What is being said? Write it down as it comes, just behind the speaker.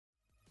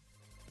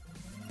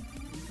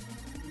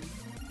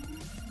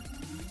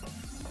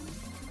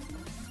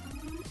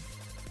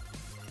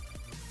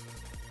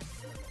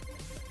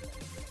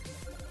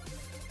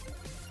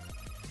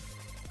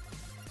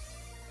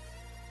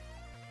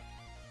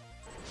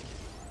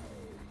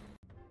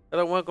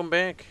Hello, welcome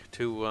back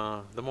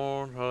to the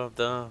more of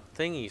the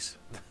thingies.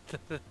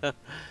 That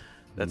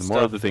The more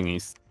of stuff the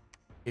thingies.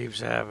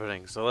 keeps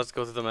happening. So let's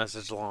go through the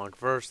message log.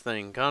 First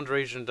thing,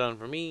 conjuration done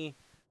for me.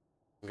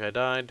 I think I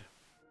died.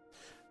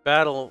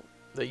 Battle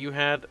that you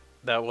had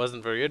that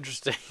wasn't very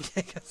interesting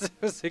because it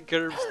was a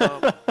curb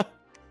stop.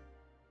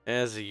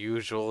 As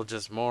usual,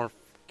 just more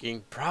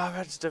fucking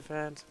Province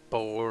defense.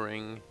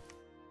 Boring.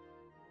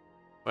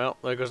 Well,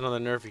 there goes another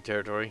nerfy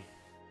territory.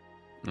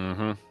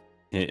 Mm-hmm.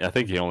 I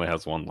think he only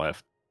has one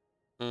left.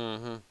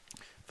 Mm-hmm.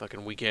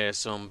 Fucking weak ass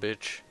some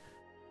bitch.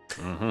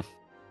 Mm-hmm.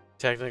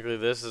 Technically,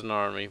 this is an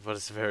army, but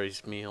it's a very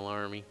small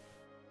army.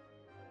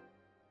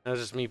 That's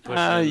just me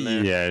pushing in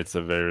there. Yeah, it's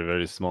a very,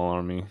 very small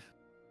army.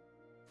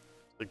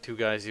 Like 2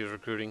 guys he was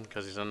recruiting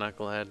because he's a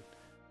knucklehead.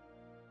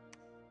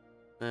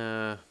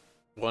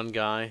 One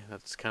guy.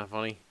 That's kind of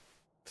funny.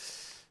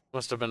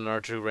 Must have been an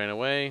archer who ran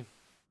away.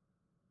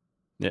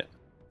 Yeah.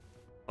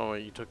 Oh,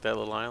 wait, you took that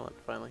little island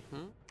finally.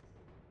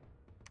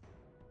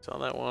 Saw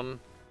that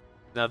one.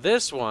 Now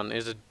this one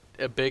is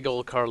a big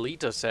old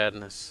Carlita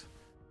sadness.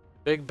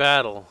 Big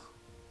battle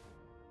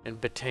in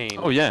Betaine.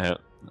 Oh yeah,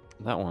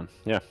 that one.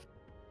 Yeah.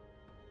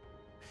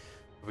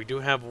 We do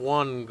have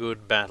one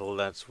good battle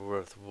that's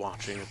worth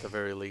watching at the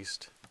very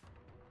least.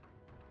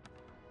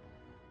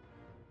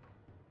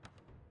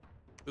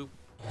 Oop.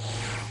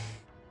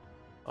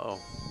 Oh.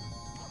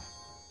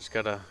 Just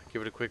gotta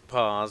give it a quick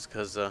pause,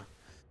 because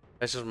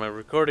that's just my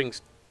recording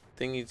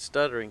thingy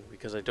stuttering,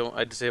 because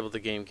I disabled the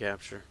game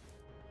capture.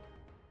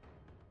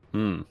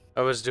 Hmm.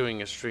 I was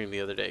doing a stream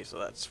the other day, so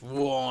that's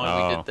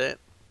why we did that.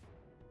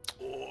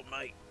 Oh,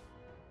 mate.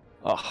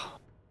 Oh.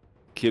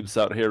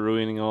 Kibs out here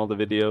ruining all the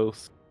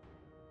videos.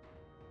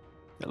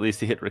 At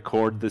least he hit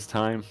record this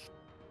time.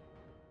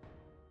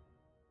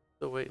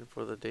 Still waiting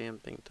for the damn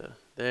thing to...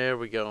 There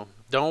we go.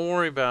 Don't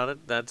worry about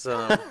it. That's,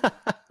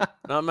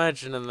 not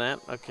mentioning that.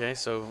 Okay,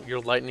 so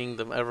you're lightning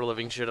the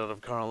ever-living shit out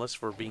of Carlos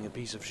for being a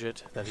piece of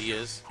shit that he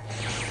is.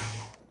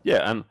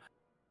 Yeah, and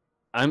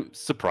I'm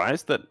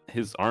surprised that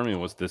his army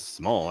was this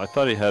small. I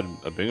thought he had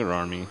a bigger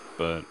army,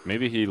 but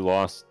maybe he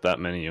lost that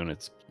many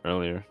units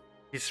earlier.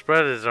 He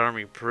spread his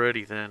army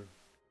pretty thin.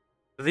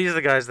 These are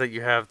the guys that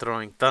you have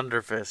throwing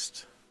Thunder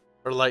Fist.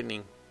 Or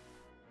Lightning.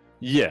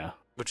 Yeah.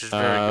 Which is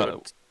very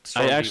good.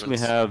 I actually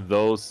have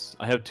those.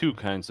 I have 2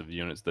 kinds of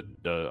units that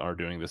are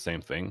doing the same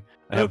thing.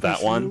 I have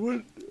that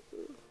one,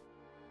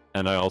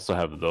 and I also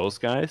have those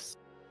guys.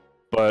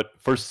 But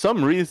for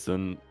some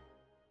reason,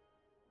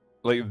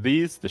 like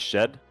these, the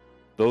Shed,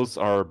 those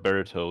are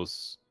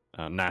Berito's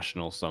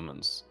national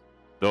summons.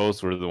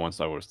 Those were the ones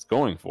I was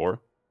going for.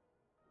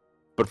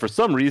 But for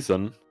some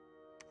reason,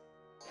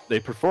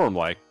 they perform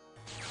like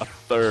a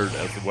third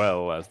as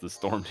well as the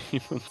Storm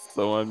Demons,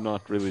 so I'm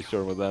not really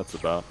sure what that's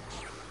about.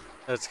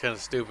 That's kind of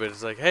stupid.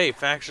 It's like, hey,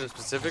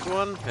 faction-specific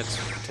one? It's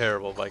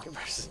terrible by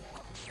comparison.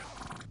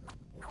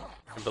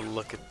 But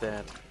look at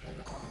that.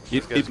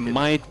 It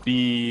might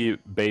be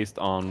based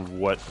on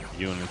what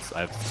units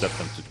I've set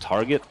them to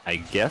target, I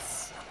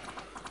guess.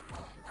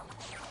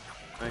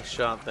 Nice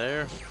shot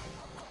there.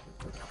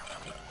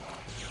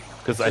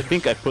 Because I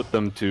think I put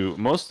them to,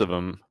 most of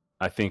them,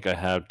 I think I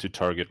have to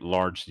target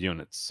large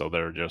units, so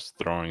they're just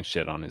throwing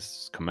shit on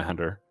his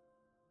commander.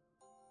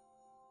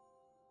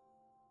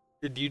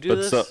 Did you do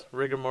this,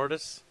 Rigor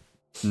Mortis?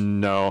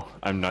 No,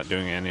 I'm not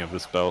doing any of the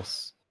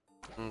spells.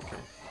 Okay.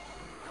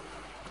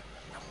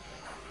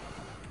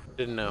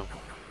 Didn't know.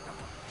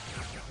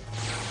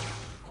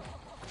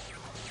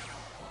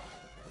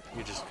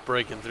 You're just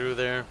breaking through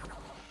there.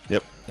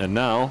 Yep, and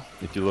now,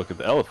 if you look at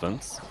the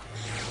elephants...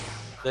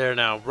 They're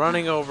now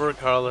running over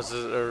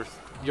Carlos's, or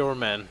your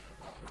men.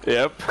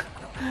 Yep.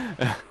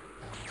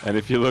 And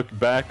if you look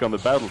back on the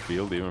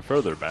battlefield, even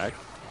further back,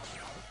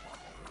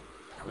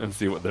 and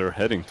see what they're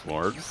heading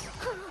towards.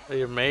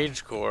 Your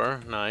mage core,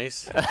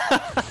 nice.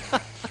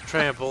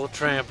 Trample,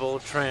 trample,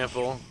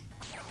 trample.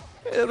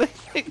 Yeah,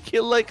 they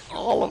kill like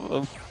all of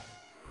them.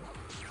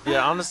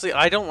 Yeah, honestly,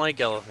 I don't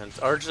like elephants.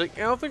 Arch's like,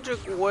 elephants are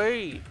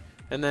great.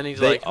 And then he's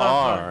like,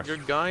 your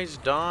guys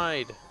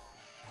died.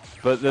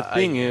 But the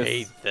thing is, I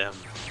hate them.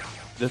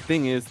 The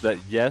thing is that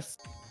yes,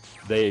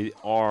 they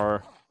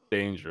are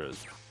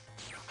dangerous.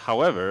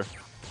 However,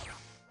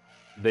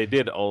 they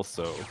did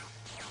also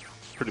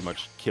pretty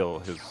much kill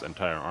his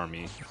entire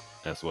army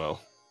as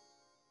well.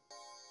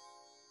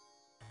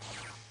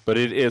 But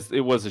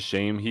it was a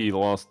shame. He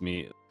lost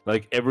me.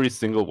 Like every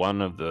single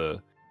one of the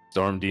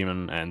Storm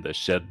Demon and the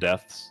Shed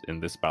deaths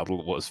in this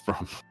battle was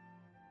from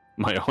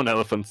my own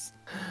elephants.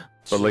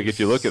 But like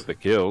if you look at the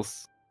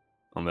kills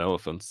on the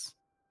elephants,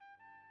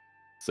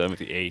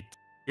 78.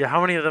 Yeah, how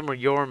many of them were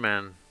your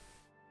men?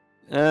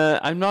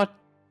 I'm not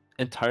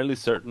entirely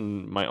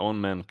certain my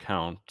own men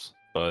count,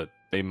 but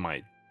they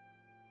might.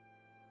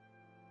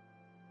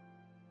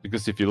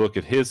 Because if you look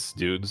at his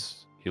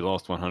dudes, he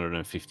lost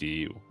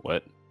 150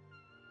 what?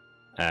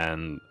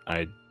 And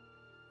I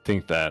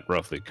think that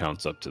roughly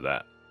counts up to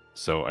that.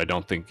 So I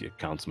don't think it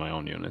counts my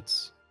own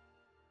units.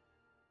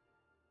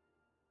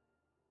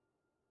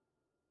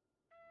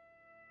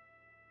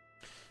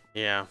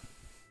 Yeah.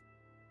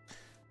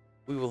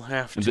 We will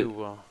have And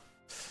to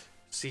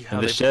see how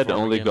And the they Shed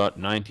perform only again. got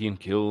 19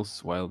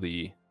 kills, while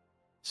the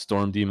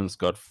Storm Demons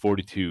got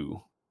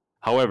 42.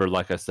 However,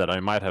 like I said, I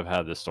might have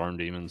had the Storm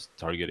Demons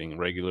targeting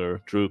regular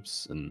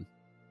troops, and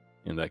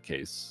in that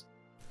case,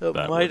 That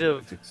that might would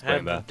have explain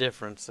had the that.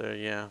 difference there,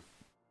 yeah.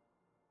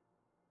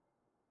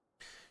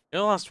 He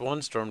lost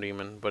one Storm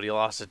Demon, but he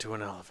lost it to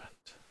an elephant.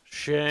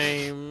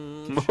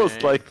 Shame. Most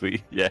shame.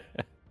 likely, yeah.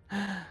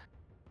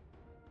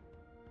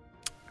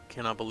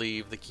 Cannot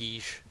believe the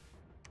quiche.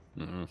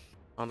 Mm-hmm.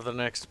 On to the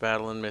next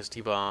battle in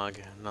Misty Bog.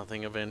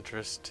 Nothing of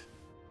interest.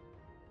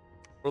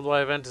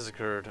 Worldwide event has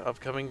occurred.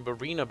 Upcoming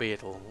Barina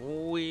battle.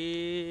 Whoa.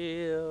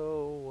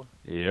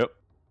 Yep.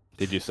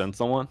 Did you send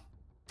someone?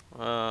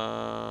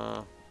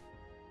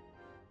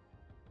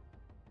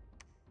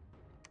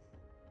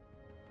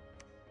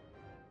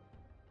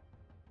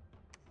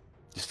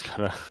 Just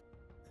gotta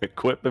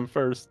equip him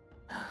first.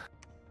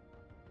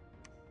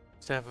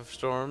 Staff of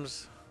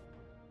Storms.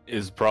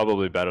 Is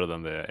probably better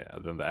than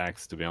the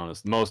axe, to be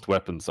honest. Most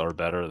weapons are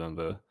better than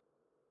the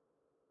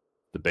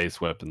base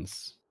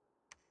weapons.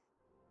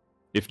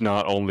 If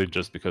not only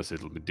just because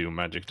it'll do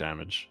magic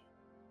damage.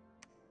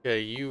 Yeah,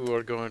 you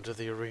are going to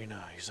the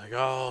arena. He's like,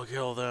 I'll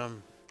kill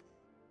them.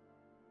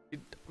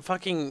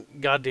 Fucking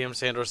goddamn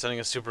Sandor sending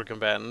a super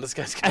combatant. This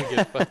guy's gonna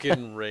get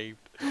fucking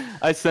raped.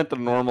 I sent a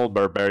normal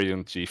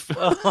barbarian chief.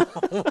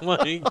 Oh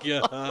my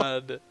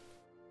god.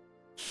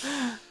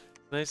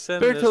 I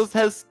send Bertos this.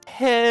 has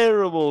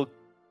terrible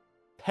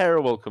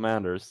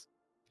commanders.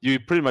 You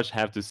pretty much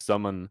have to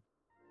summon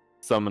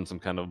some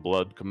kind of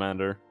blood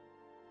commander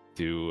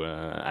to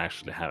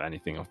actually have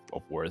anything of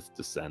worth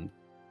to send.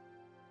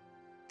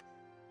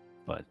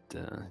 But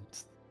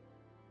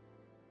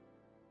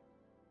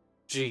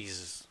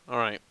Jesus.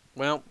 Alright.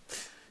 Well,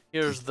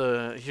 here's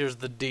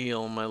the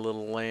deal, my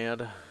little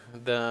lad.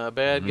 The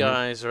bad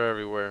guys are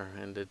everywhere,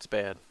 and it's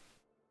bad.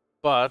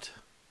 But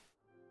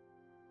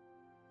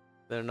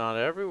they're not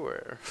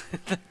everywhere.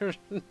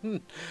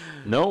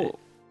 no,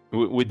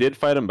 we did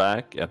fight them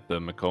back at the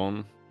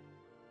Macone.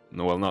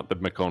 No, well, not the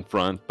Macone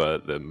front,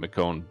 but the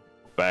Macone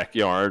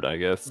backyard, I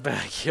guess.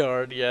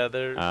 Backyard, yeah.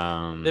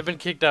 They've been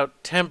kicked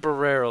out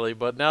temporarily,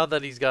 but now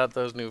that he's got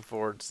those new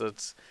forts,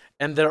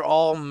 and they're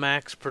all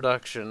max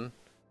production,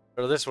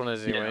 or this one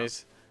is,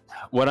 anyways. Yeah.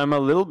 What I'm a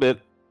little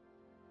bit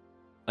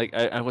like,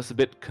 I was a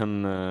bit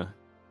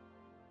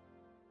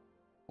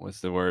what's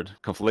the word?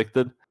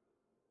 Conflicted.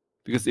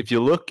 Because if you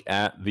look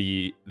at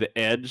the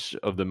edge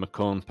of the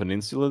Macone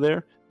Peninsula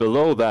there,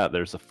 below that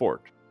there's a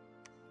fort.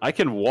 I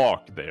can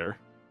walk there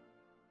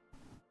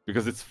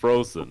because it's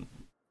frozen,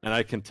 and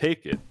I can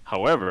take it.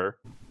 However,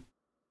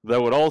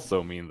 that would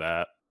also mean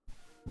that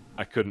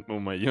I couldn't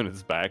move my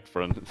units back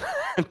for an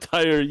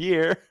entire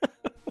year.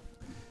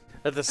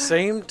 At the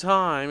same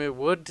time, it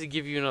would to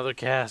give you another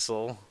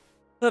castle.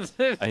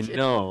 I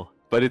know,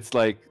 but it's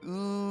like,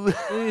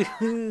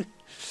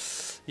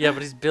 yeah,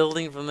 but he's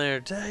building from there.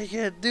 Take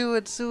it, do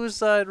it,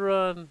 suicide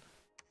run.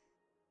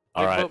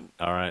 All right.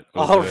 All right,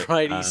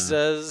 he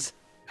says.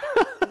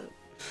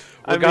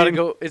 We gotta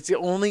go. It's the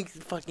only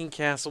fucking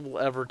castle we'll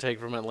ever take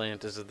from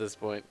Atlantis at this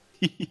point.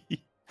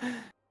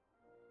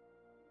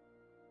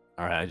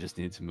 All right, I just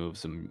need to move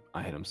some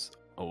items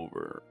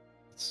over.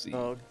 Let's see.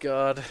 Oh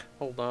god,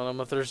 hold on, I'm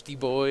a thirsty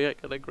boy. I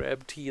gotta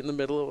grab tea in the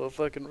middle of a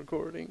fucking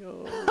recording.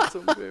 Oh, it's so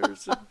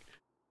embarrassing.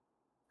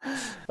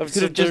 I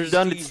could have just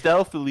done it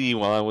stealthily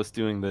while I was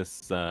doing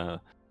this, but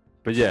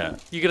yeah.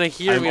 You're gonna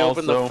hear me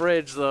open the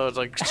fridge though. It's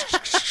like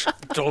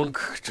dunk,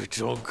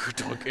 dunk,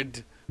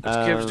 dunk. What's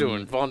Kibs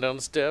doing? Falling down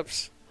the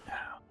steps?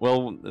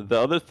 Well, the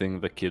other thing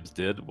that Kibs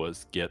did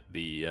was get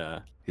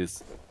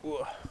his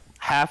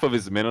half of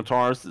his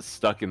Minotaurs is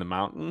stuck in the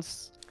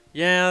mountains.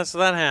 Yeah, so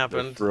that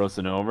happened. They're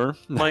frozen over.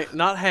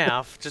 Not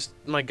half, just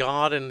my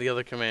god and the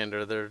other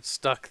commander. They're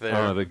stuck there.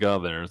 Oh, they got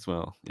there as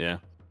well. Yeah.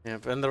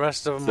 Yep, and the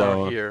rest of them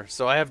are here.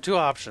 So I have two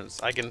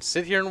options. I can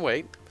sit here and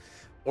wait,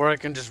 or I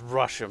can just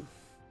rush him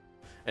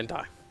and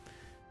die.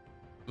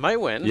 Might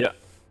win. Yeah.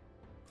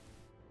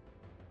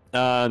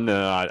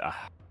 No,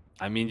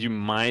 I mean, you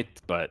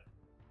might, but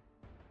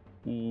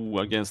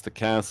against the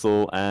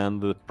castle and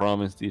the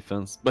province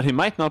defense. But he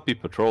might not be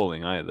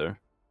patrolling either.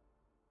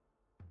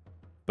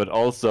 But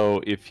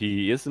also, if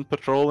he isn't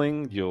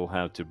patrolling, you'll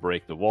have to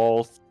break the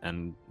walls,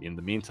 and in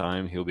the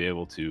meantime, he'll be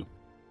able to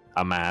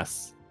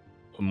amass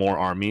more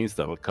armies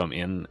that will come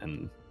in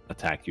and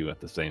attack you at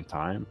the same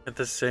time. At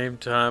the same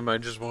time, I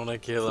just want to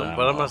kill him,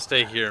 but I'm gonna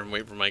stay here and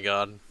wait for my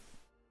god.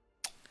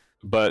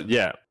 But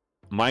yeah,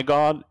 my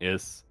god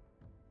is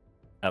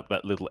at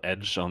that little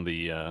edge on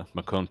the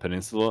Macone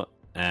Peninsula,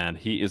 and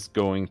he is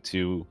going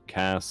to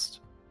cast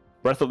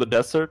Breath of the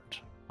Desert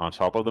on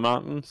top of the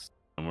mountains,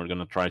 and we're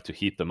gonna try to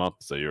heat them up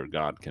so your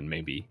god can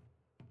maybe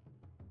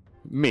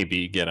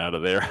get out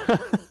of there.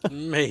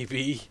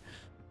 Maybe.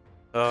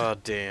 Oh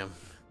damn.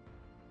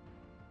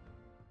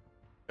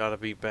 Gotta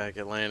beat back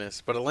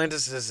Atlantis. But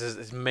Atlantis is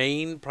his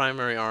main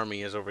primary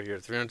army is over here,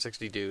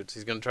 360 dudes.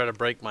 He's gonna try to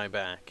break my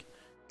back.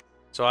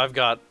 So I've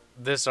got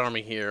this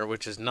army here,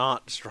 which is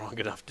not strong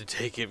enough to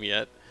take him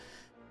yet.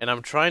 And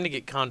I'm trying to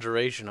get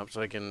Conjuration up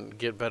so I can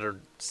get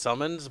better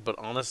summons, but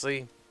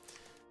honestly,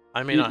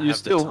 I may not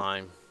have the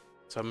time.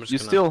 So I'm just You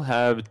gonna... still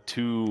have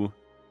 2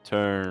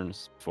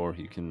 turns before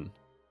he can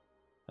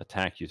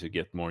attack you to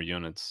get more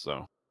units,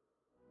 so...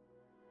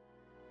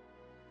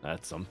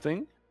 That's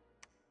something.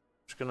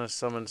 Just gonna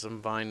summon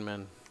some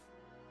Vinemen.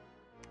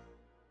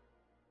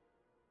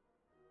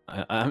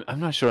 I'm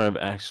not sure I've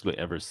actually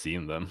ever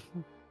seen them.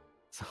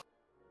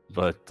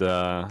 But,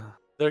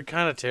 They're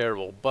kind of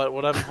terrible, but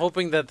what I'm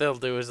hoping that they'll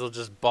do is they'll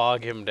just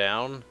bog him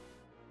down.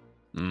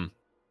 I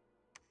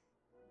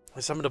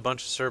summoned a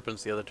bunch of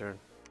serpents the other turn.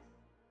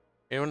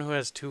 Anyone who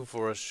has 2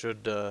 for us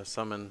should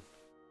summon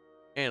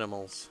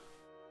animals.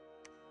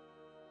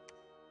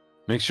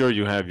 Make sure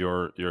you have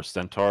your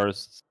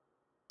centaurs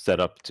set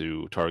up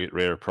to target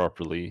rare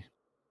properly.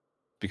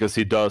 Because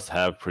he does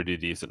have pretty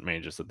decent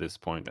mages at this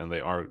point, and they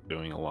are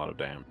doing a lot of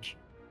damage.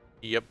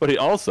 Yep. But he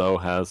also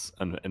has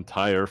an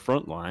entire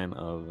front line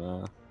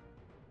of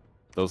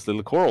those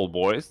little coral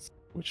boys,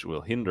 which will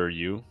hinder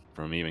you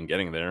from even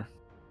getting there.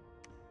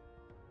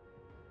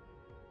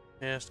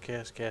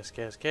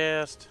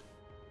 Cast.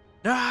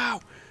 No!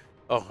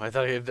 Oh, I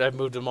thought I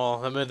moved them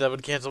all. I meant that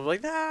would cancel. I'm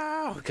like,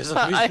 no! Because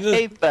I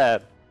hate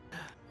that.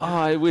 Oh,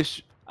 I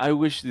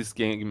wish this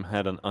game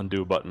had an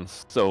undo button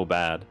so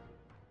bad.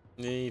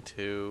 Me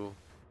too.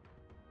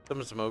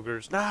 Some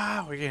ogres.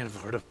 No, we can't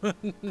afford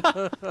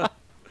them.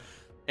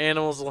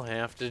 Animals will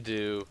have to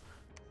do.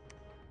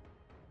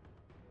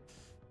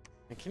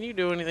 And can you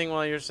do anything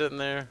while you're sitting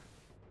there?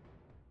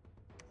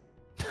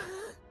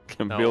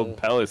 Can build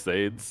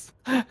palisades.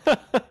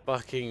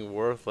 Fucking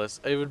worthless.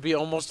 It would be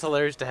almost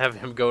hilarious to have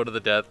him go to the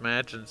death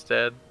match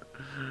instead.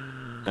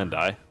 And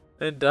die.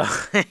 And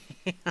die.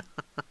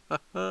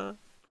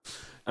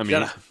 I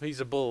mean,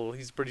 he's a bull.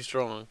 He's pretty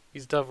strong.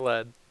 He's a tough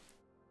lad.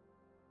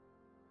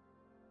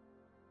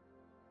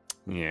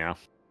 Yeah.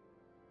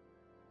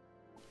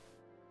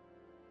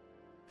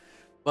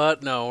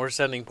 But no, we're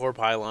sending poor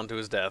Pylon to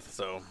his death,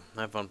 so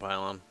have fun,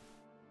 Pylon.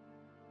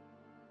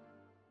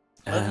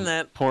 Other than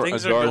that, poor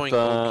things Agartha are going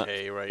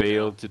okay right now.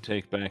 failed to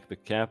take back the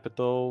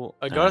capital.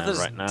 Agartha's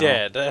right now.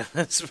 dead.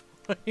 That's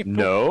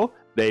no,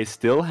 they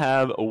still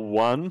have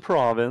 1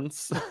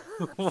 province.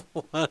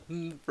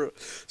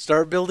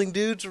 Start building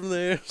dudes from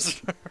there.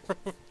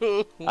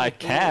 I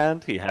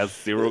can't. He has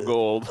 0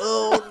 gold.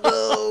 Oh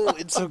no!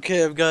 It's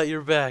okay. I've got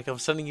your back. I'm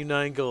sending you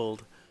 9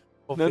 gold.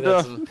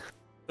 Hopefully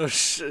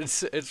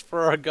it's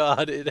for our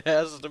god. It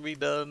has to be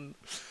done.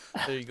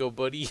 There you go,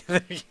 buddy.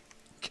 There you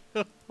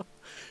go.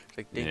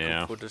 Like, thank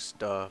you for the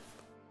stuff.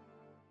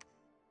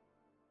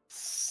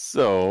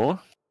 So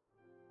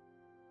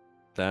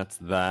that's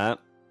that.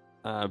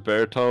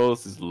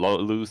 Bertos is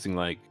losing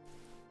like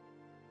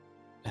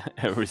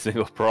every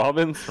single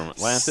province from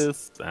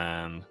Atlantis,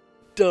 and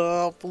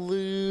stop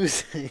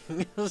losing.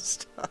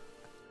 Stop.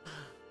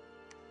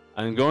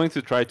 I'm going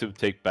to try to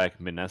take back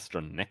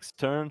Minestra next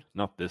turn,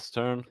 not this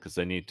turn, because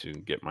I need to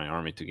get my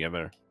army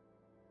together.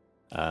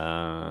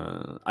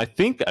 I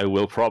think I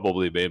will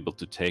probably be able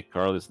to take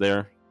Carlis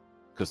there,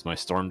 because my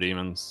Storm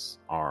Demons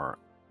are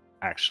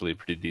actually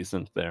pretty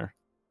decent there.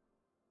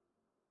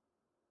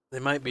 They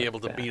might be able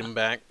to beat him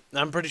back.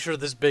 I'm pretty sure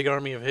this big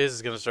army of his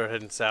is going to start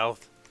heading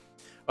south.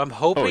 I'm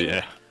hoping. Oh,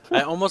 yeah.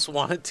 I almost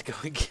want it to go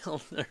and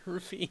kill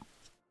Nervy.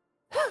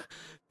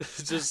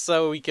 Just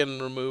so we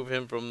can remove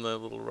him from the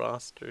little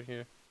roster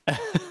here.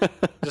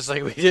 Just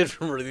like we did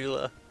from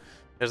Rila.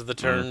 As the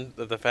turn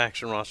that the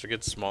faction roster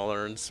gets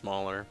smaller and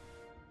smaller.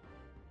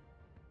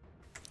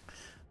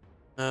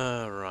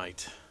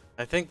 Alright.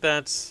 I think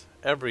that's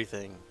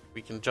everything.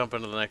 We can jump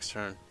into the next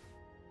turn.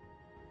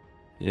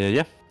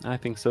 Yeah, I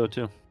think so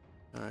too.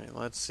 Alright,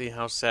 let's see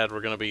how sad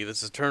we're going to be.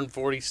 This is turn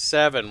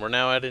 47. We're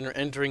now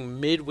entering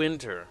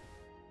midwinter.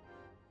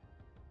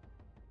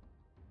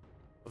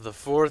 Of the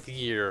 4th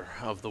year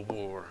of the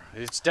war.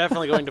 It's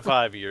definitely going to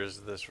 5 years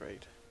at this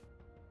rate.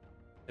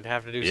 They'd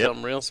have to do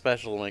something real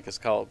special to make us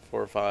call it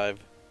 4 or 5.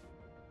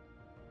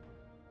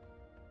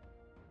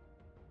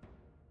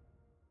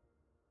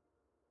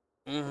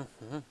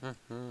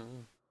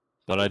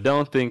 But I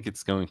don't think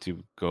it's going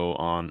to go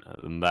on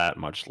that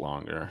much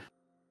longer.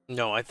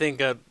 No, I think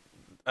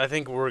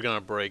we're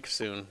gonna break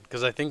soon,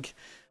 because I think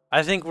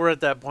we're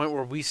at that point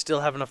where we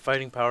still have enough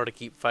fighting power to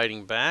keep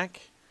fighting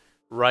back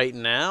right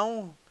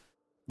now.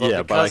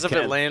 But because of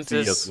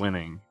Atlantis, see us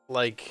winning.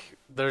 Like,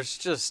 there's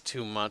just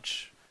too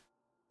much.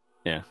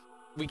 Yeah.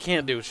 We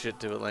can't do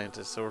shit to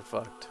Atlantis, so we're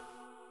fucked.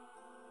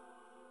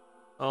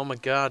 Oh my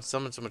god,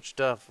 summon so much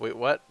stuff. Wait,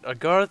 what?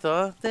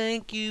 Agartha?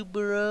 Thank you,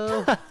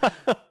 bro.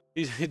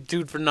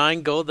 Dude, for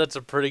 9 gold, that's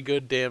a pretty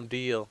good damn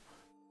deal.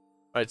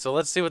 Alright, so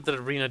let's see what the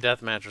arena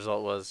deathmatch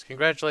result was.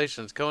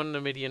 Congratulations, Conan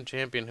Numidian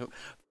champion, who...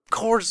 Of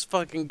course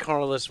fucking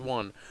Carlos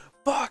won.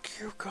 Fuck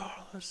you,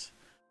 Carlos.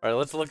 Alright,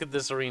 let's look at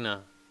this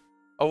arena.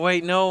 Oh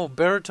wait, no,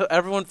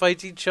 everyone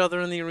fights each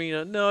other in the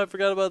arena. No, I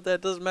forgot about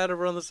that. Doesn't matter,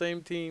 we're on the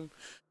same team.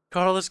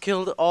 Carlos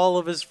killed all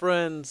of his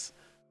friends.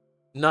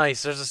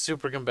 Nice, there's a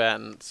super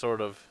combatant,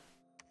 sort of.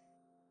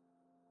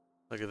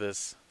 Look at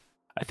this.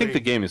 I think the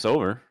game is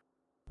over.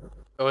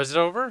 Oh, is it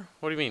over?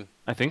 What do you mean?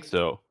 I think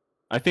so.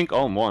 I think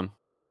Ulm won.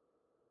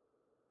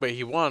 Wait,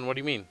 he won? What do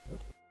you mean?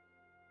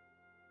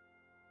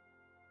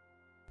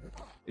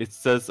 It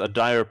says a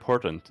dire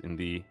portent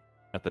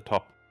at the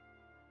top.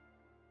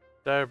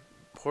 Dire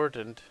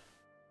portent.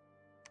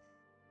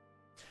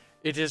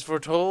 It is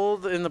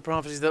foretold in the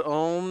prophecies that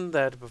Ulm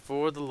that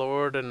before the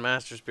Lord and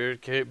Master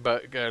Spirit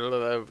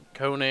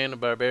Conan, a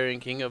barbarian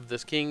king of the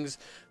kings,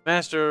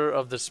 master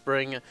of the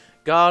spring,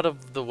 god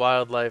of the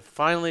wildlife,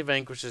 finally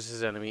vanquishes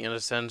his enemy and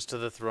ascends to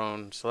the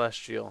throne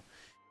celestial.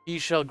 He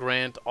shall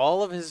grant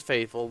all of his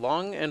faithful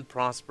long and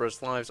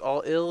prosperous lives.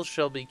 All ills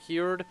shall be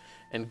cured,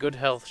 and good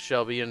health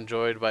shall be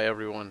enjoyed by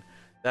everyone.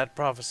 That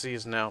prophecy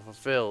is now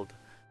fulfilled.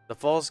 The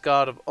false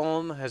god of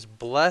Ulm has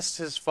blessed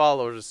his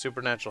followers with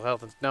supernatural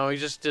health. No, he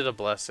just did a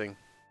blessing.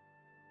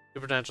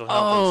 Supernatural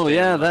health. Oh,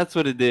 yeah, that's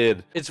what it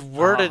did. It's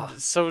worded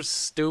so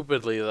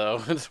stupidly,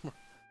 though.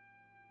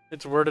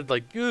 It's worded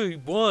like, yeah, he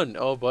won.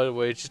 Oh, by the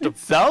way, it's just It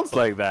sounds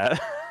like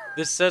that.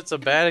 This sets a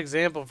bad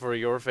example for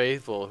your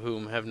faithful,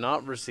 whom have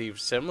not received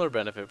similar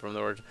benefit from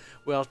the words.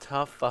 Well,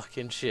 tough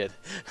fucking shit.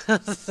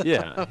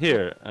 Yeah,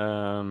 here.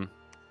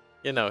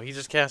 You know, he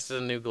just casted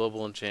a new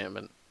global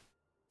enchantment.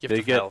 Gift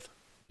They of get health.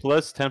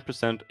 plus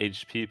 10%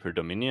 HP per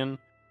Dominion,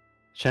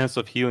 chance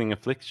of healing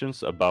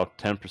afflictions about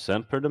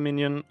 10% per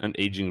Dominion, and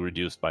aging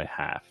reduced by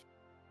half.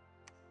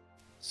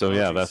 So Oh,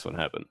 yeah, geez. that's what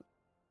happened.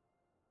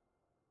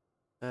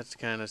 That's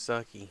kind of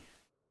sucky.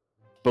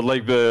 But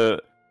like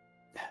the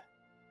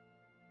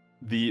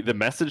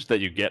message that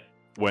you get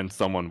when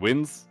someone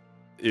wins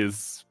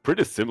is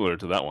pretty similar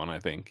to that one, I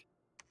think.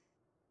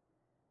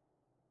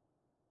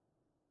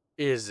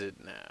 Is it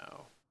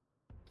now?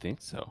 I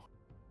think so.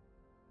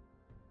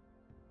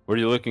 Were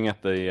you looking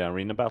at the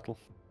arena battle?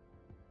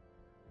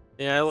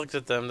 Yeah, I looked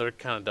at them. They're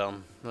kind of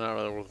dumb. They're not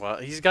really worthwhile.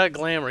 He's got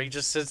glamour. He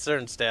just sits there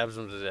and stabs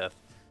them to death.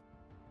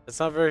 It's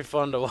not very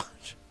fun to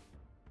watch.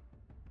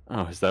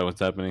 Oh, is that what's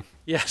happening?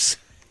 Yes.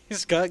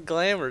 He's got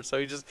glamour, so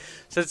he just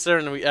sits there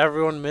and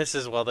everyone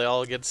misses while they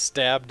all get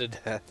stabbed to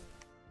death.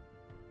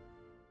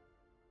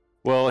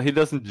 Well, he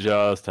doesn't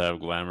just have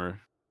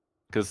glamour,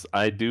 because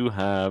I do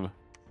have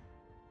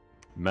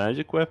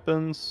magic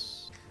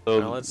weapons. So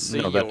Now let's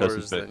see no, that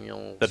yours, doesn't then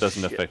you'll... that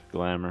doesn't shit. affect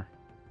glamour.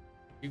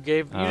 You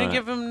didn't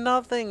give him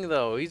nothing,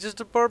 though. He's just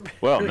a barbarian.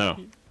 Well, no.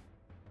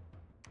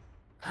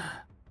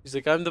 He's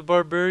like, I'm the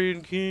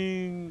barbarian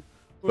king.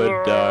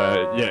 But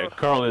yeah,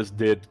 Carlos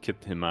did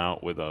kit him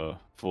out with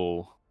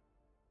full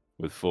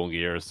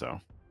gear, so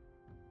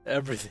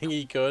Everything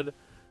he could.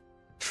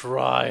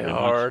 Try Pretty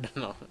hard.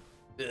 No.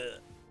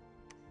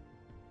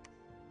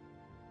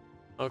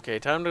 Okay,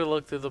 time to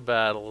look through the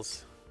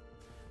battles.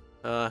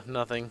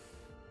 Nothing.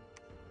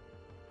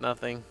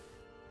 Nothing.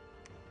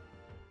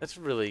 That's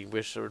really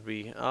wish there would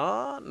be.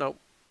 Nope.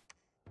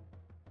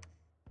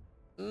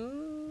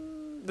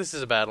 This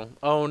is a battle.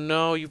 Oh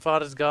no, you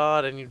fought as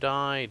God and you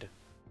died.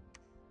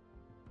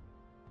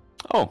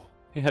 oh,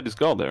 he had his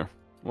god there.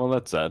 Well,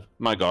 that's sad.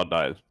 My god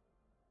died.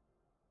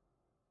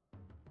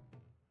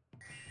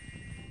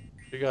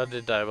 Your God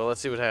did die, but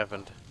let's see what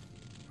happened.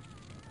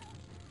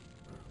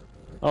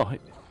 Oh,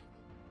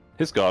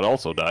 his god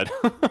also died.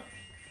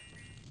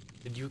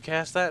 Did you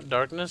cast that?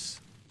 Darkness?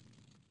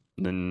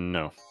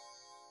 No.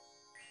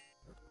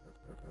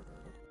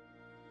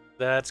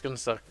 That's gonna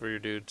suck for your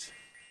dudes.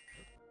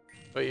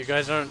 Wait, you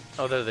guys aren't...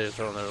 Oh, there they're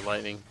throwing their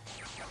lightning.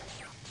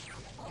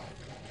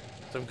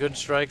 Some good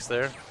strikes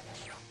there.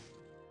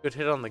 Good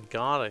hit on the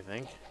god, I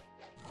think.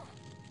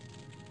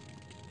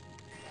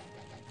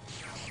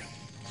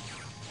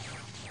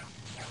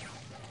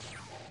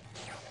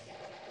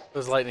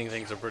 Those lightning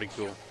things are pretty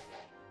cool.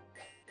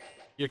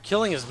 You're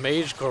killing his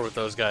mage core with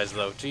those guys,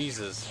 though.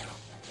 Jesus.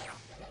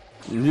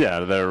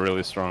 Yeah, they're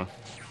really strong.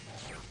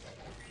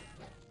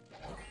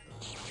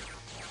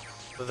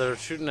 But they're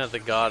shooting at the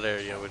god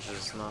area, which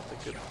is not the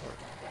good part.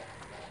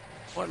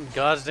 What in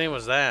God's name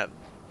was that?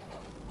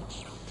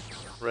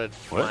 Red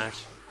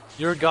flash.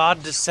 Your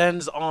god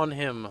descends on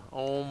him.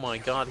 Oh my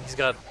god, he's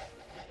got...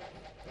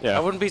 Yeah. I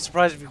wouldn't be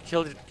surprised if you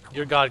killed it.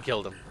 Your god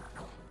killed him.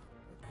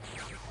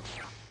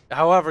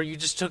 However, you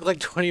just took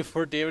like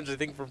 24 damage, I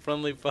think, from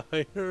friendly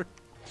fire.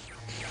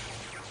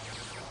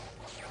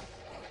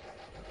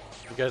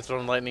 You guys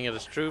throwing lightning at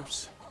his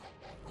troops.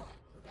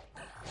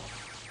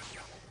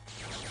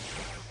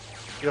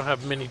 You don't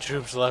have many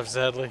troops left,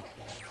 sadly.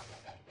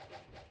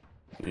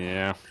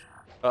 Yeah.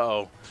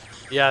 Uh-oh.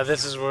 Yeah,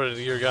 this is where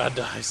your god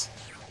dies.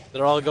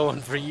 They're all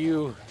going for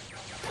you.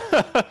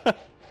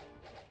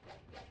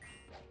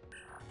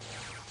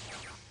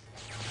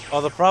 Oh,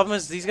 the problem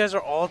is these guys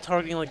are all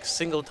targeting like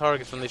single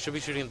targets when they should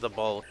be shooting at the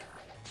bulk.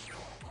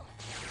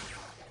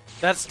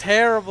 That's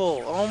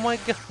terrible. Oh my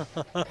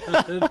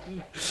god.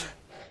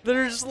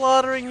 They're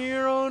slaughtering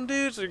your own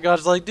dudes. Your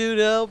god's like, dude,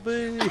 help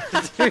me.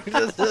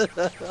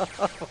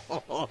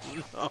 Oh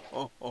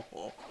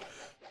no.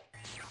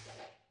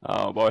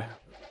 Oh boy.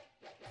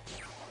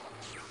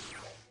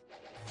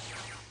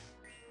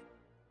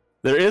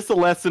 There is a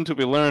lesson to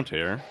be learned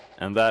here,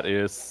 and that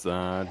is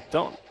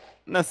don't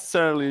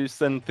necessarily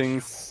send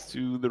things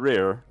to the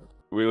rear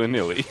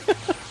willy-nilly.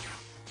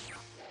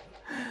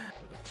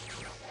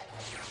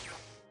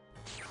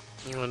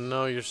 Oh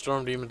no, your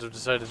storm demons have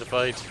decided to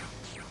fight.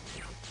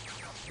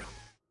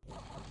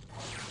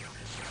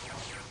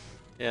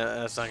 Yeah,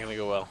 that's not gonna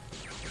go well.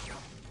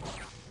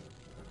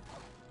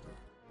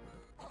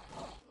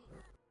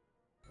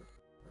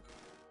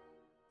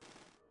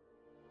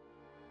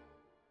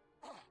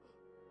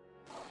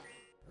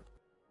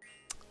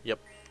 Yep.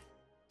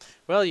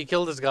 Well, you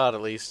killed his god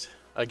at least.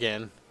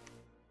 Again.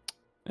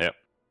 Yep.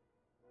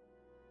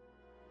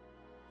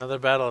 Another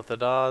battle at the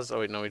Dawes. Oh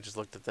wait, no, we just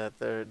looked at that.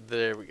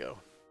 There we go.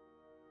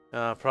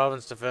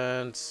 Province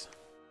defense.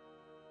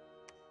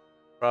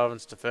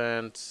 Province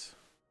defense.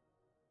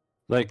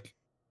 Like,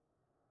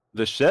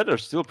 the Shed are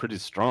still pretty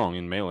strong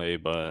in melee,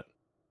 but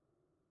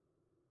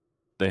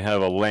they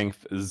have a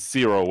length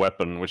 0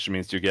 weapon, which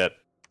means you get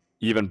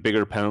even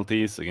bigger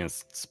penalties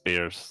against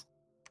spears.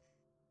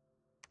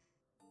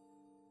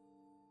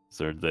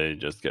 So they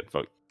just get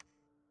fucked.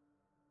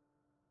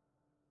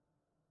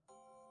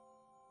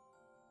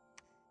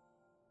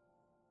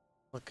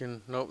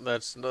 Looking, nope.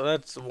 That's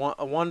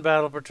one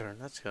battle per turn.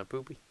 That's kind of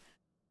poopy.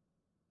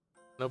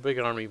 No big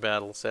army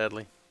battle,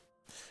 sadly.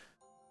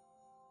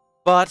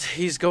 But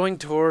he's going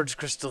towards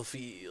Crystal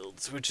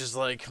Fields, which is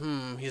like,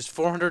 he's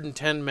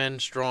 410 men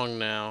strong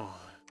now.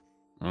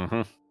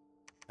 Mm-hmm.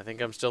 I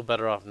think I'm still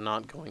better off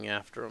not going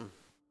after him.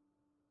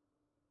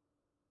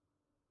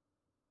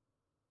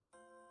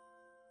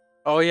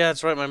 Oh yeah,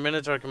 that's right. My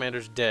Minotaur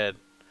commander's dead.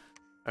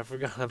 I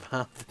forgot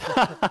about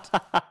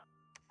that.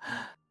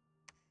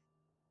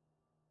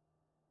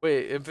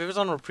 Wait, if it was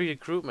on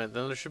recruitment,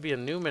 then there should be a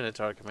new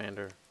Minotaur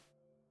commander.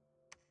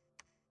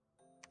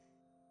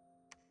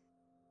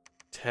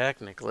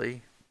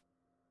 Technically.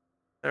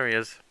 There he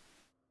is.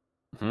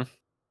 Mm-hmm.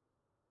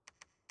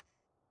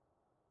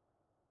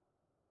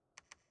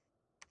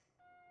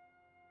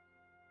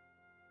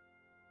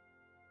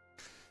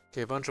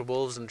 Okay, a bunch of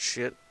wolves and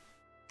shit.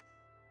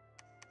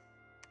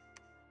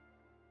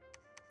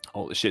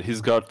 Holy shit,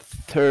 he's got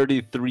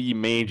 33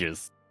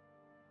 mages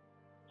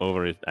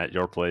over it at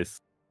your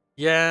place.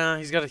 Yeah,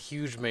 he's got a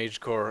huge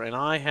mage core, and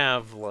I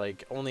have,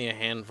 like, only a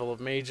handful of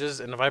mages,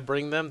 and if I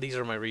bring them, these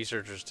are my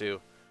researchers, too.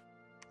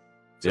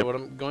 So what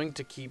I'm going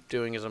to keep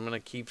doing is I'm going to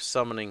keep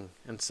summoning,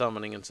 and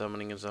summoning, and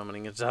summoning, and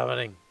summoning, and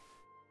summoning.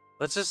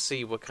 Let's just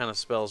see what kind of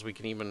spells we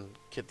can even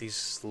get these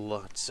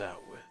sluts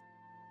out with.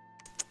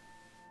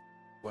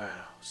 Wow,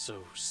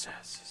 so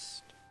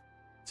sassist.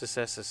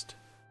 Sassist.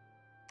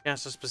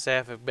 Cast a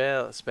specific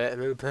bell.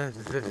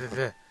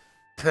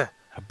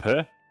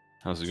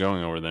 How's it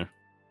going over there?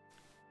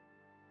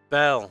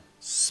 Spell.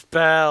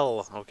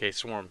 Spell. Okay,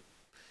 swarm.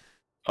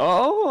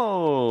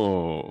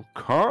 Oh,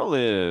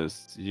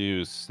 Carlos,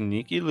 you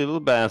sneaky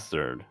little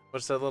bastard.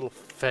 What's that little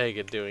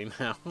faggot doing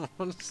now?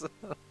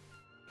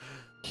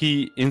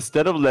 He,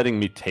 instead of letting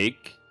me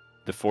take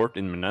the fort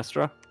in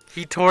Minestra,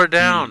 he tore it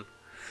down.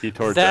 He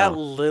tore it down. That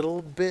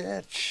little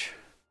bitch.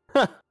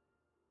 That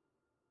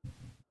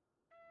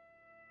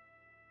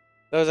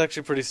was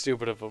actually pretty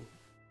stupid of him.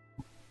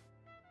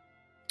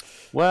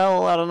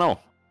 Well, I don't know.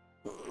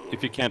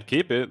 If you can't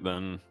keep it,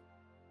 then...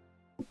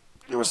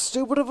 It was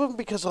stupid of him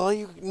because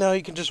now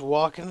you can just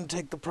walk in and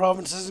take the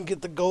provinces and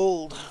get the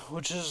gold,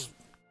 which is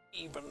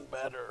even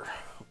better.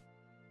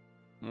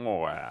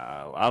 Well,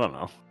 I don't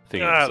know.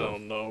 I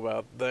don't know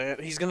about that.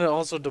 He's gonna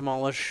also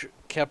demolish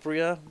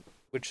Kepria,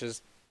 which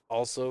is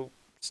also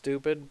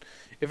stupid.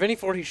 If any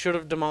fort he should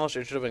have demolished,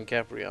 it should have been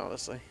Kepria,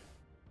 honestly.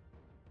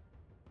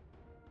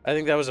 I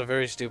think that was a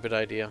very stupid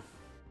idea.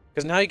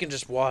 Because now you can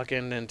just walk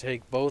in and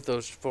take both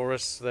those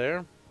forests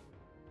there.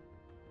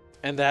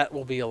 And that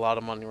will be a lot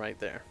of money right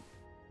there.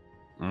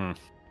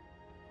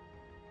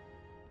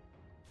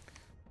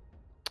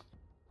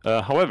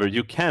 However,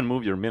 you can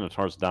move your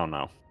Minotaurs down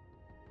now.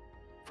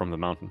 From the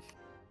mountain.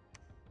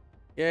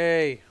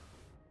 Yay!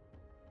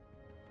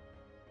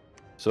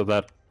 So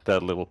that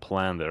little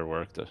plan there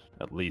worked,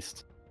 at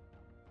least.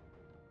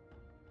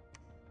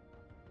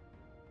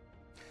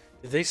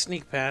 Did they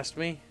sneak past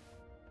me?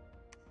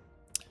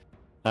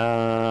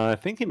 I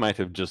think he might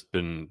have just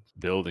been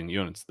building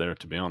units there,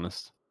 to be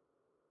honest.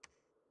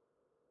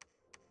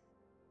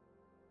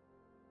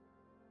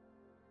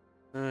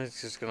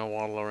 It's just gonna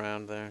waddle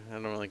around there. I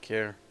don't really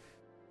care.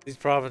 These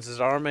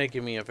provinces are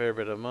making me a fair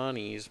bit of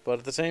monies, but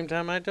at the same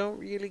time, I don't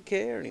really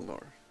care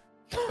anymore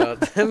about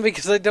them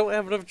because I don't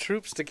have enough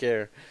troops to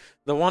care.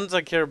 The ones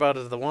I care about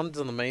is the ones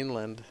on the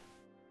mainland.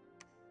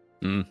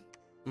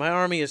 My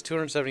army is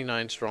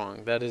 279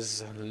 strong. That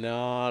is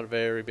not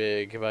very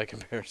big by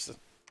comparison.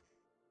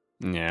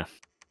 Yeah.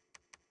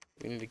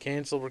 We need to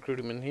cancel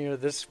recruitment here.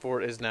 This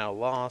fort is now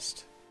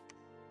lost.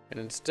 And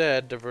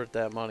instead, divert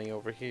that money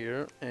over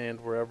here and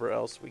wherever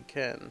else we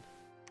can.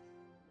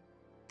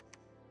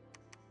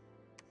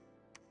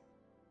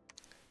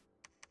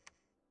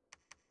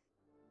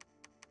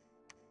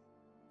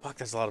 Fuck,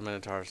 that's a lot of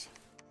Minotaurs.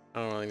 I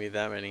don't really need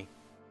that many.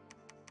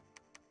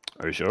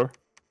 Are you sure?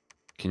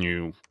 Can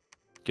you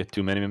get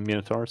too many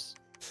Minotaurs?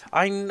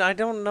 I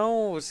don't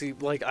know. See,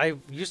 like, I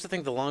used to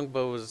think the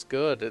longbow was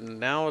good, and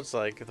now it's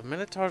like the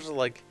Minotaurs are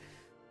like,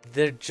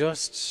 they're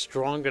just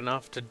strong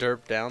enough to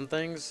derp down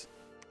things.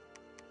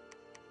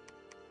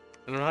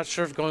 And I'm not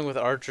sure if going with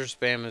archer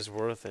spam is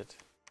worth it.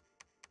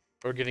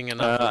 Or getting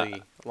enough of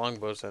the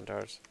longbow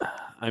centaurs.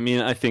 I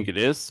mean, I think it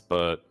is,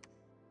 but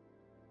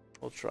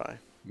We'll try.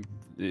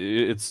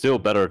 it's still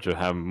better to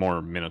have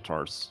more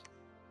minotaurs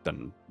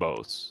than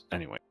bows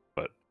anyway.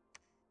 But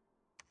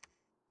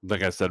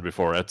like I said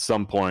before, at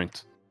some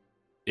point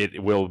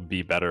it will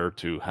be better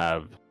to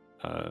have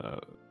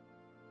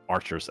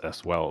archers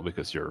as well,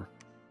 because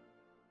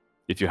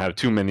if you have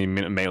too many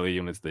melee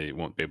units, they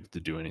won't be able to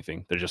do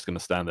anything. They're just going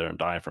to stand there and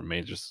die from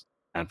mages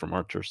and from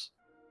archers.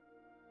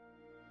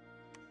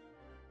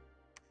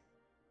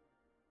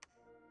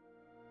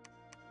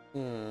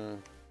 Hmm.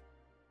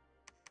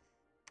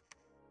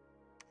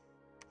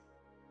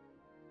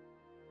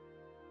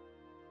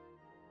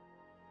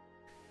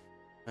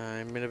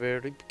 I'm in a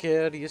very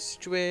precarious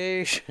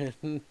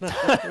situation.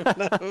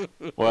 No.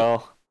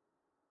 Well,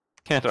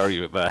 can't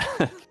argue with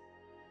that.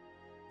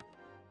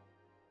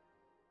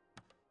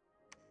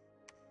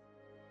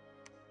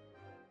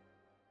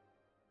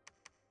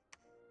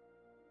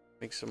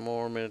 Make some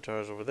more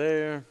minotaurs over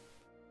there.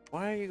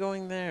 Why are you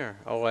going there?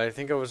 Oh, I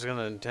think I was going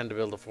to intend to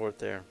build a fort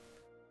there.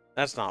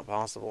 That's not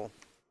possible.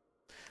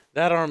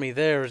 That army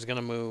there is going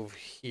to move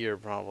here,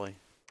 probably.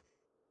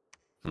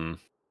 Hmm.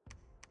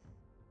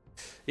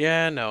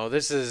 Yeah, no,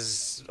 this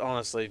is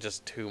honestly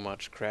just too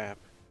much crap.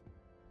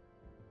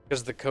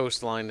 Because the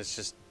coastline is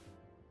just...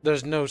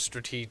 There's no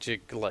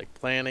strategic, like,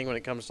 planning when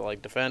it comes to,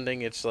 like,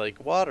 defending. It's,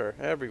 like, water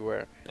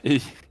everywhere.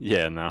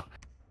 Yeah, no.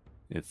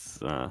 It's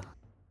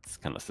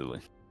kind of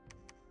silly.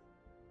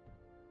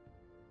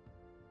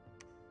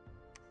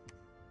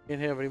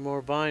 Can't have any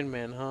more vine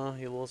men, huh?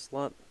 You little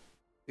slut.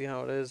 See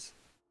how it is?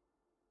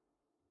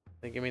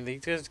 Like, I mean,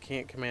 these guys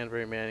can't command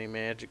very many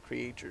magic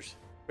creatures.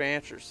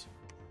 Scratchers.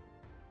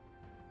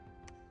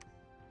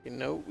 You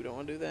know, we don't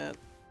want to do that.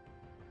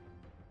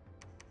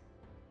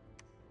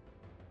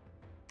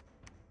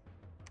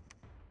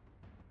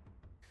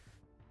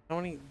 How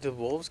many... Do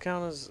wolves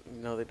count as...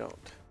 No, they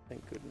don't.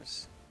 Thank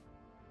goodness.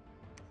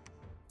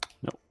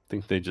 No, I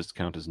think they just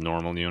count as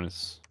normal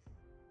units.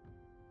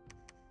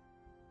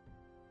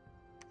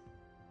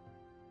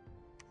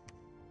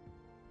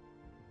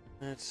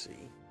 Let's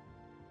see.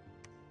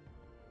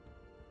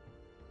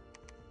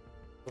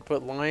 We'll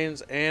put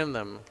lions and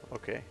them.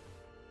 Okay.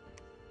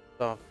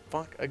 The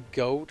fuck? A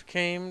goat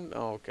came?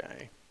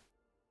 Okay.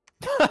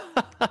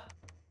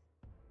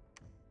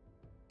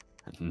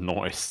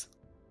 Noise.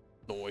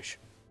 Noise.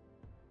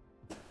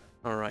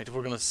 Alright,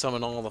 we're gonna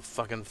summon all the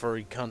fucking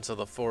furry cunts of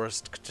the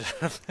forest to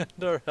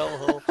defend our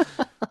hellhole.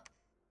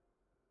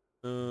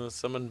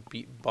 Summon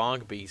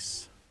bog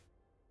beasts.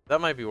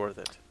 That might be worth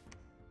it.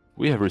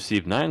 We have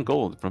received 9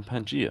 gold from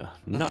Pangea.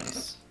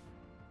 Nice.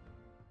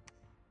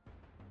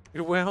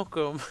 You're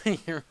welcome.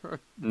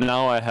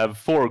 Now I have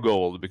 4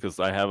 gold because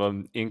I have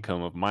an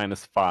income of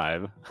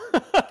 -5.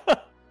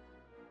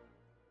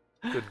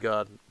 Good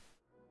God.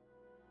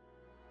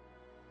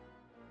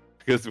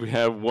 Because we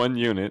have 1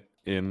 unit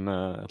in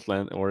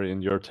or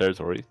in your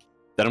territory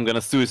that I'm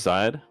gonna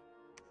suicide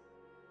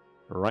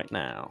right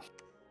now.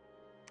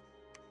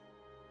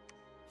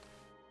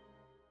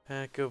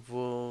 Pack of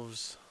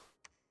wolves.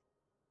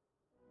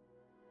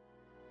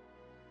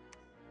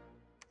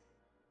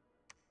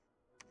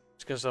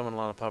 Just gonna summon a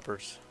lot of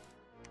puppers.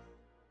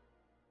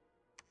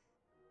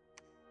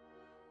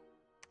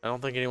 I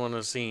don't think anyone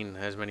has seen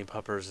as many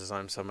puppers as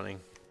I'm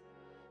summoning.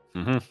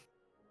 Mm-hmm.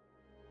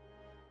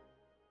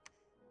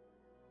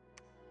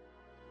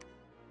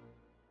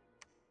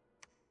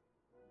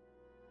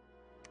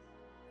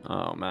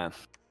 Oh man.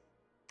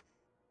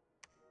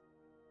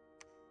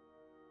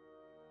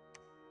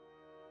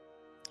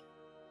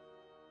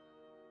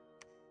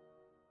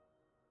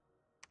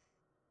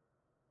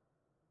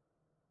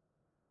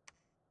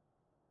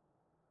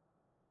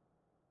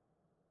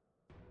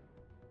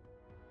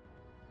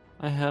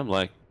 I have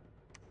like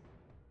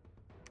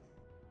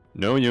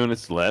no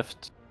units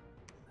left.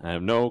 I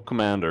have no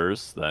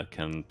commanders that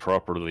can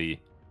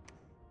properly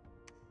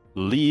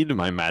lead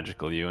my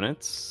magical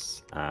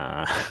units. Things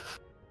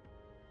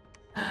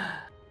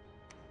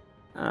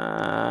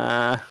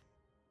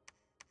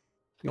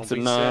are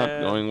not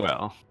going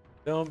well.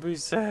 Don't be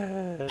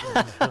sad.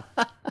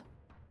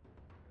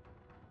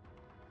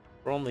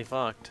 We're only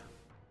fucked.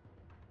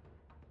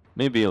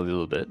 Maybe a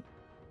little bit.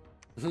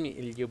 A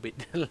little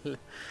bit.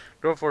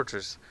 Grow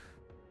fortress.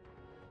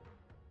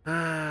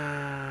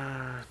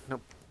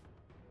 Nope.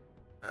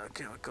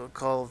 Okay, we'll go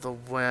call the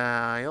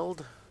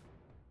wild.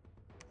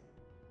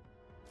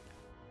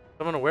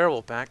 Summon a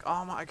werewolf back.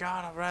 Oh my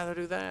god, I'd rather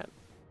do that.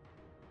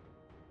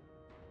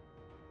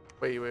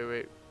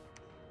 Wait.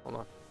 Hold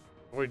on.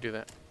 Before we do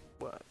that.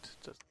 What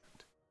does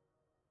that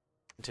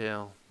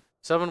entail?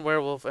 Summon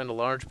werewolf and a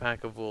large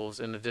pack of wolves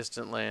in a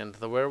distant land.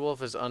 The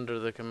werewolf is under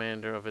the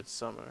commander of its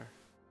summoner.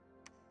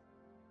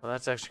 Well,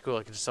 that's actually cool.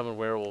 I can just summon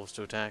werewolves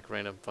to attack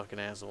random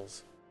fucking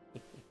assholes.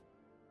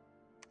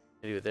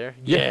 Can you do it there?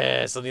 Yeah.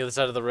 Yes, on the other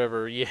side of the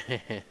river.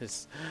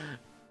 Yes.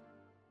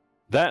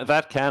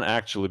 That can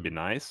actually be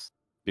nice,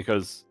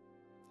 because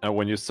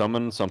when you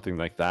summon something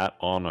like that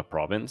on a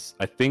province,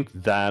 I think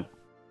that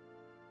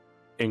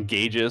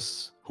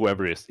engages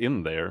whoever is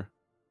in there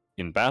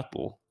in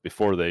battle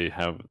before they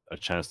have a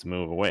chance to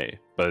move away.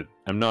 But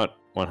I'm not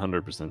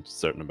 100%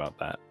 certain about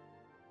that.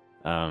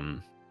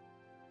 And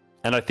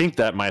I think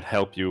that might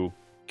help you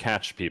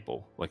catch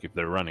people, like if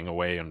they're running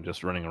away and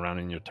just running around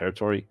in your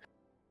territory.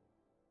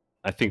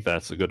 I think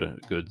that's a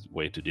good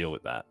way to deal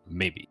with that.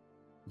 Maybe.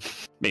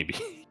 Maybe.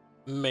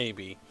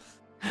 Maybe.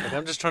 Like,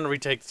 I'm just trying to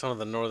retake some of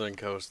the northern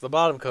coast. The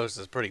bottom coast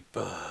is pretty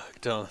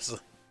fucked, honestly.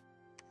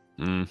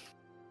 Mm.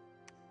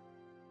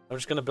 I'm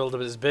just going to build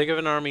up as big of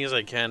an army as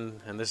I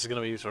can, and this is going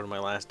to be sort of my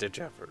last-ditch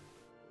effort.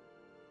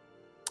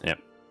 Yep.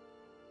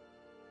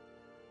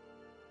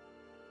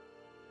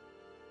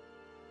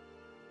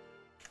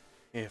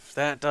 If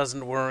that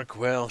doesn't work,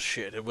 well,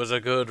 shit. It was a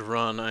good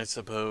run, I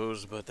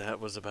suppose, but that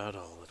was about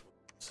all it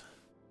was.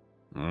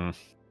 Mm.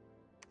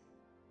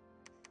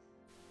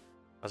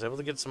 I was able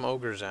to get some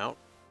ogres out.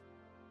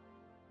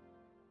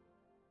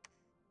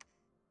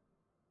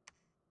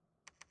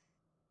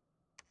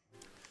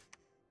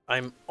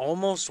 I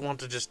almost want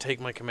to just take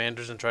my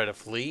commanders and try to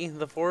flee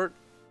the fort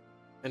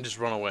and just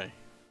run away.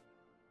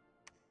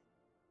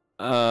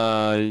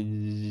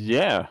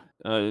 Yeah.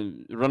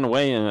 Run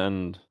away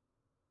and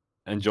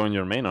join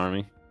your main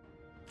army.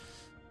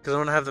 Because I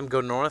want to have them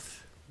go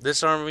north.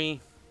 This army...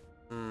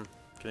 can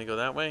they go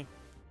that way?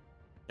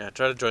 Yeah,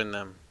 try to join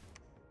them.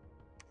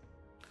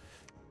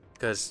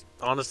 Because,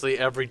 honestly,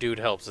 every dude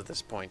helps at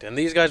this point. And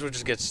these guys would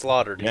just get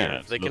slaughtered Yeah, here.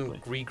 If they can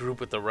absolutely. regroup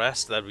with the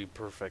rest, that'd be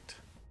perfect.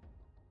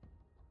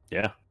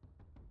 Yeah.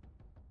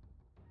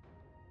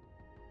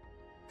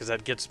 Because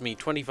that gets me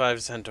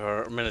 25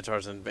 centaur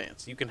minotaurs in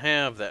advance. You can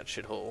have that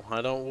shithole.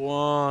 I don't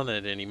want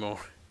it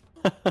anymore.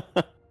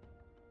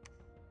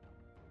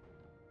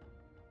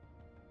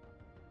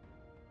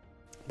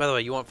 By the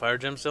way, you want fire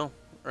gems still?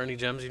 Or any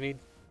gems you need?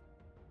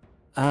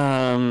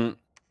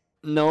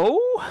 No.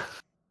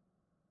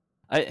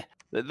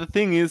 The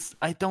thing is,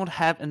 I don't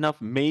have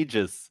enough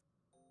mages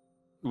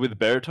with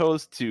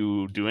Bertos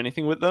to do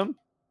anything with them,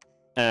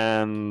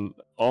 and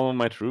all of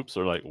my troops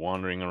are like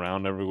wandering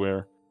around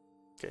everywhere.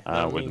 Okay,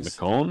 With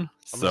Macone.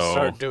 I'm gonna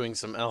start doing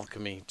some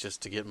alchemy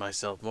just to get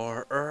myself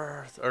more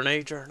earth or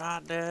nature,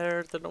 not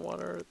earth. I don't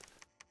want earth.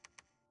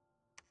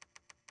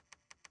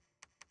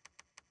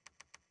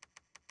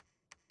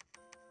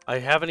 I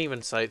haven't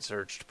even site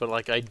searched, but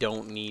like I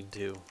don't need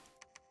to.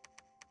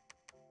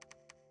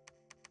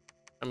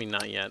 I mean,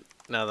 not yet.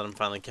 Now that I'm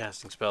finally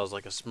casting spells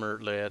like a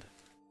smirt lad.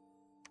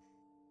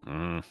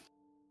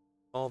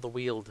 All the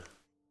wield.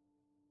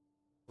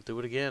 We'll do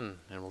it again,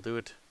 and we'll do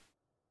it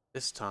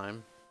this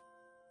time.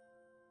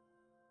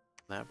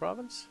 That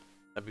province?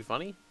 That'd be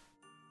funny.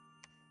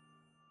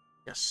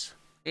 Yes.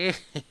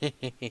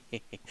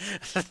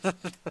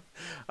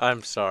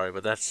 I'm sorry,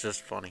 but that's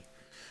just funny.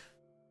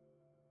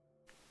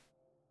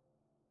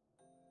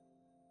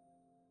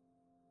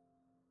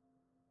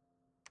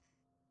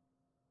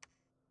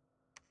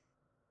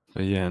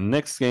 But yeah,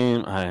 next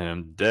game I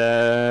am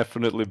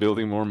definitely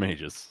building more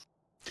mages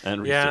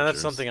and researchers. Yeah,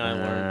 that's something I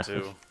learned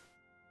too.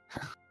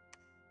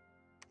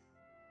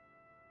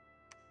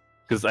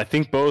 Because I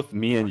think both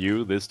me and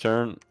you this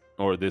turn,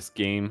 or this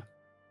game,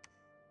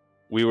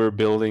 we were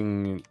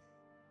building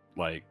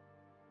like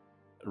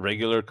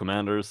regular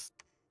commanders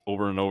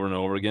over and over and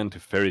over again to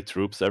ferry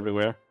troops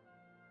everywhere.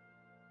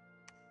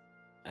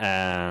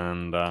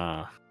 And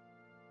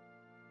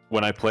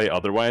when I play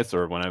otherwise,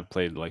 or when I've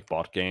played like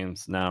bot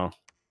games now,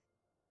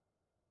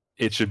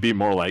 it should be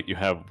more like you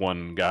have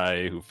one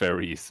guy who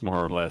ferries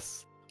more or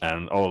less,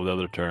 and all of the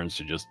other turns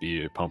should just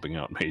be pumping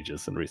out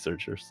mages and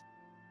researchers.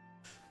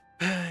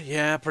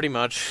 Yeah, pretty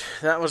much.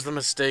 That was the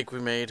mistake we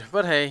made.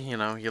 But hey, you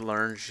know, you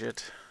learn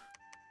shit.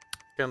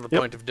 Kind of the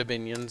point of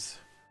dominions.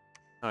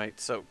 Alright,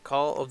 so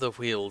Call of the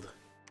Wheeled.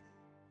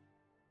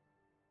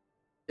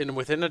 And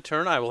within a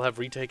turn, I will have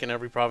retaken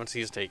every province he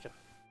has taken.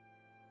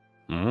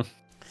 Mm-hmm.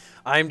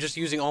 I'm just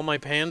using all my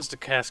pans to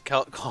cast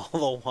Call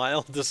the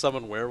Wild to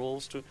summon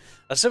werewolves to...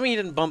 Assuming he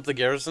didn't bump the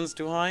garrisons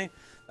too high,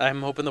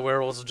 I'm hoping the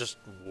werewolves will just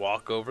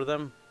walk over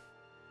them.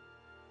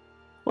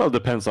 Well, it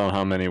depends on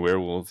how many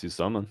werewolves you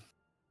summon.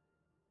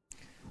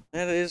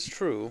 That is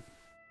true.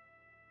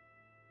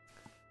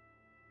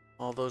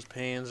 All those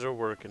pans are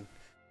working.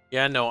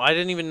 Yeah, no, I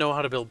didn't even know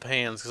how to build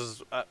pans,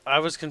 because I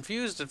was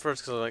confused at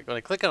first, because like, when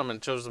I click on them and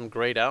it shows them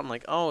grayed out, I'm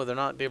like, oh, they're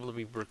not able to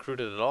be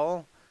recruited at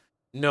all?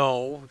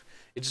 No,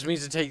 it just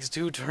means it takes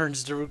 2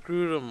 turns to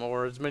recruit them,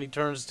 or as many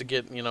turns to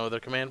get, you know, their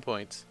command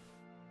points.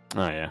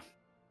 Oh, yeah.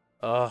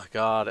 Oh,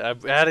 God.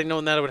 Had I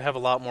known that, I would have a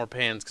lot more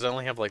pans, because I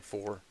only have, like,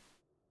 4.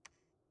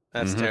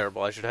 That's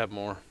terrible. I should have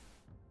more.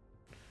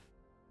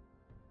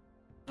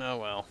 Oh,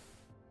 well.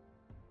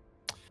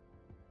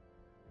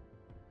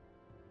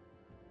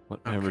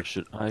 Whatever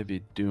should I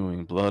be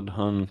doing? Blood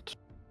hunt.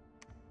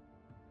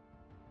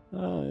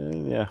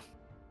 Yeah.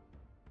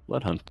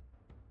 Blood hunt.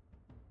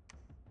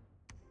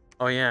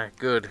 Oh, yeah,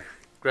 good.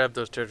 grab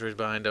those territories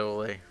behind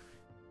Ole.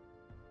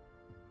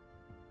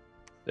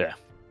 Yeah.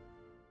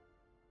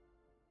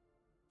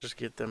 Just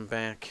get them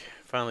back.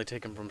 Finally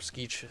take them from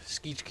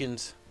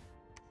Skeechkins.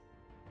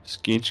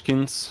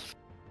 Skeechkins.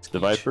 The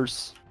Skeech.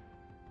 Vipers.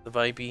 The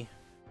Vipey.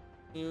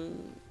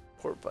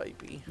 Poor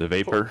Vipey. The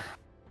Vapor.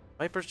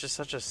 Viper's just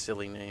such a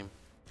silly name.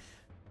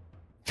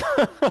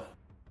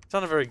 It's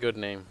not a very good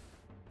name.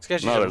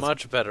 Sketchy's a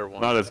much better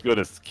one. Not as good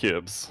as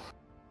Kibs.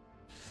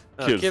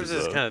 No, Kibs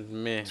is kind of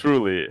meh.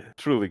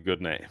 Truly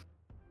good name.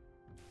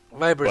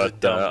 Viper's a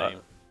dumb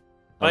name.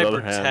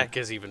 Viper Tech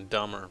is even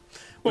dumber.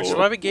 Which is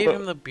why we gave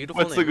him the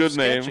beautiful what's name. What's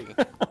a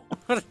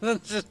good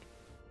name? Just...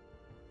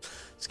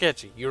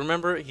 Sketchy. You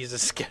remember? He's a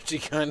sketchy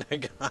kind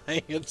of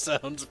guy. It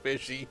sounds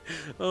fishy.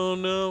 Oh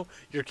no.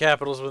 Your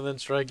capital's within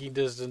striking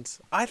distance.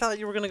 I thought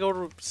you were going to go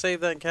to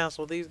save that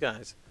castle with these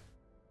guys.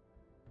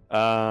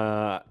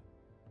 The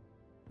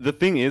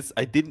thing is,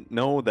 I didn't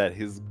know that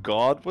his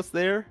god was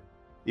there.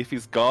 If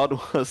his god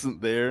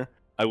wasn't there,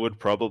 I would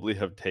probably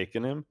have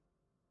taken him.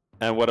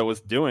 And what I was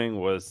doing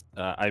was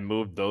I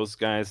moved those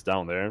guys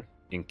down there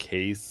in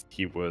case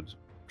he would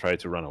try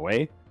to run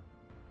away.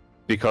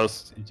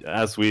 Because,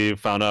 as we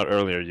found out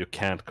earlier, you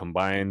can't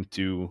combine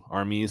two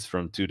armies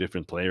from two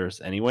different players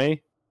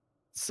anyway.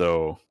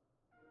 So,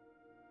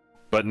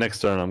 but next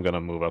turn I'm going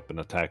to move up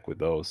and attack with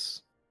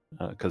those.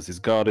 Because his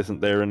god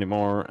isn't there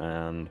anymore,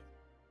 and...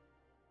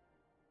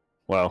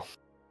 Well,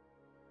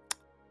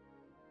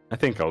 I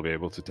think I'll be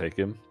able to take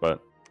him,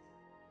 but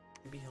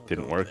it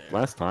didn't work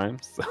last time,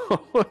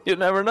 so you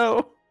never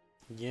know.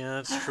 Yeah,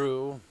 it's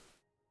true.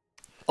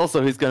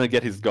 Also, he's gonna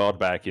get his god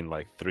back in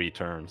like 3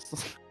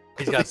 turns.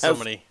 He's got so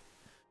many.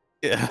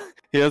 Yeah,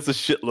 he has a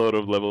shitload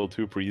of level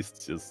 2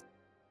 priests just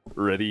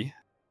ready.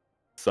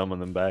 Summon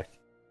them back.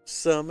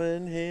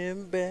 Summon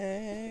him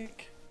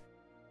back.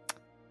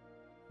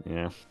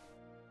 Yeah.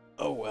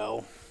 Oh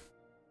well.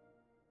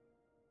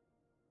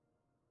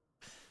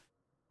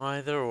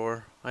 Either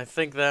or. I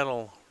think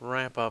that'll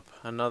wrap up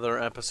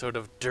another episode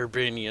of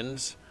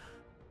Durbinians.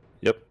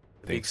 Yep,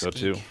 I think so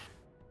too.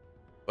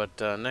 But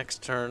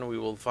next turn we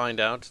will find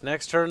out.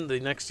 Next turn,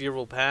 the next year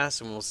will pass,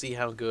 and we'll see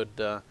how good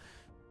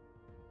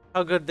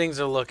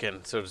things are looking,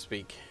 so to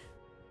speak.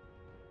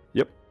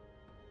 Yep.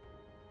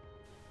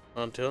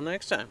 Until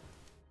next time.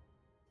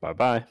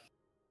 Bye-bye.